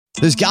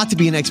There's got to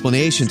be an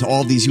explanation to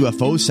all of these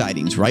UFO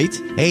sightings, right?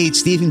 Hey,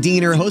 it's Stephen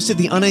Diener, host of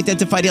the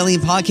Unidentified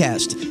Alien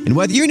Podcast. And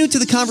whether you're new to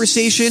the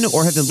conversation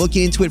or have been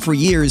looking into it for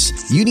years,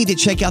 you need to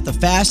check out the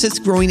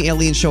fastest growing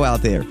alien show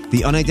out there,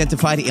 the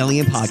Unidentified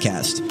Alien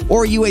Podcast,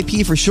 or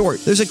UAP for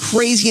short. There's a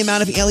crazy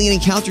amount of alien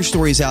encounter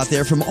stories out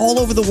there from all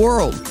over the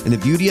world. And the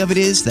beauty of it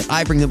is that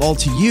I bring them all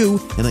to you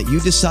and let you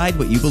decide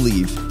what you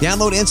believe.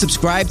 Download and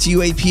subscribe to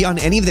UAP on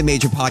any of the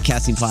major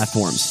podcasting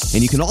platforms.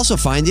 And you can also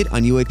find it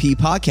on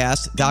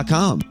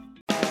UAPpodcast.com.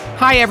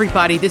 Hi,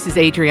 everybody. This is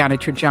Adriana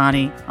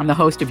Trajani. I'm the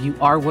host of You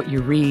Are What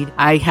You Read.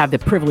 I have the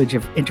privilege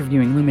of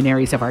interviewing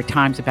luminaries of our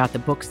times about the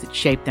books that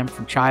shaped them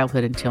from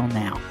childhood until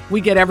now.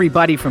 We get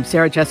everybody from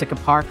Sarah Jessica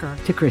Parker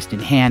to Kristen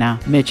Hanna,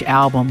 Mitch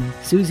Albom,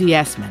 Susie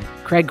Essman,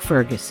 Craig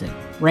Ferguson,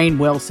 Rainn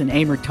Wilson,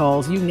 Amor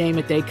Towles, you name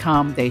it, they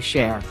come, they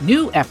share.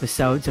 New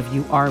episodes of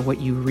You Are What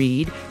You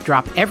Read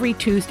drop every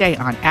Tuesday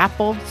on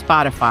Apple,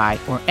 Spotify,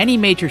 or any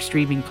major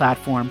streaming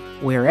platform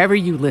wherever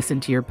you listen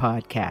to your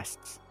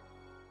podcasts.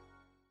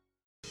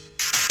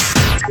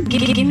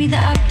 Give me the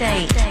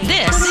update.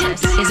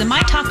 This is a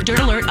My Talk Dirt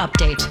Alert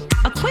update.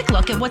 A quick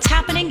look at what's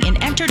happening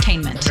in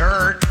entertainment.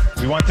 Dirt.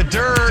 We want the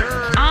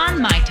dirt.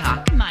 On My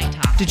Talk. My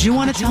Talk. Did you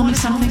want to tell me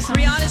something?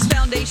 Rihanna's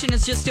foundation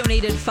has just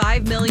donated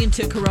 $5 million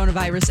to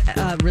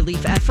coronavirus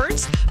relief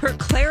efforts. Her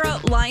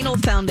Clara Lionel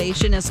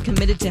Foundation has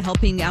committed to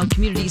helping out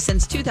communities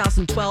since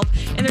 2012,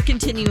 and they're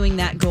continuing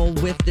that goal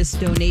with this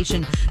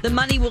donation. The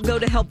money will go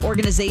to help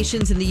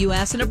organizations in the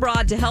U.S. and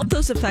abroad to help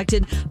those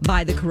affected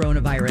by the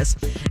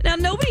coronavirus. Now,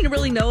 nobody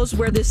really knows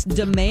where this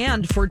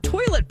demand for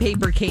toilet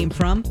paper came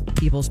from.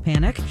 People's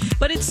panic.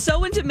 But it's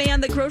so in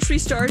demand that grocery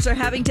stores are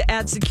having to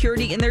add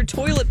security in their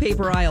toilet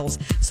paper aisles.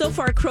 So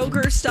far,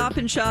 Kroger, Stop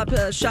and Shop,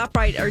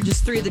 ShopRite are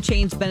just three of the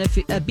chains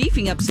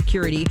beefing up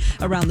security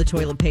around the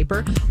toilet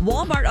paper.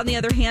 Walmart, on the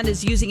other hand,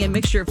 is using a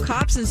mixture of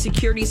cops and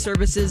security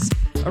services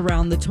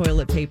around the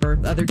toilet paper.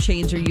 Other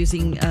chains are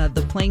using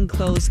the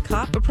plainclothes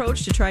cop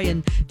approach to try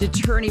and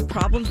deter any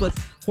problems with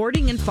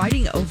hoarding and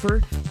fighting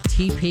over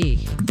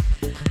TP.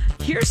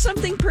 Here's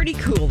something pretty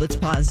cool that's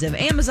positive.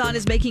 Amazon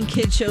is making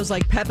kids shows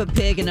like Peppa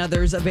Pig and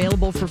others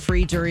available for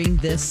free during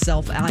this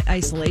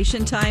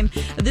self-isolation time.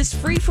 This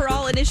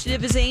free-for-all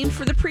initiative is aimed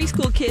for the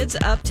preschool kids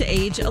up to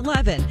age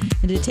 11.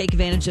 And to take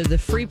advantage of the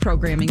free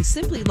programming,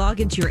 simply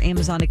log into your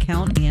Amazon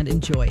account and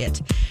enjoy it.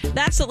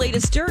 That's the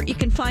latest dirt. You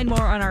can find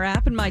more on our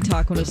app and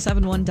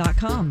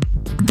mytalk1071.com.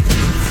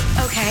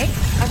 Okay,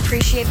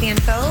 appreciate the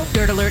info.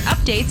 Dirt Alert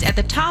updates at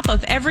the top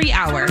of every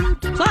hour.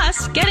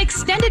 Plus, get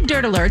extended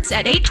Dirt Alerts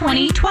at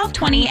 8:20,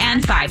 12:20,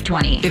 and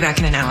 5:20. Be back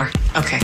in an hour. Okay.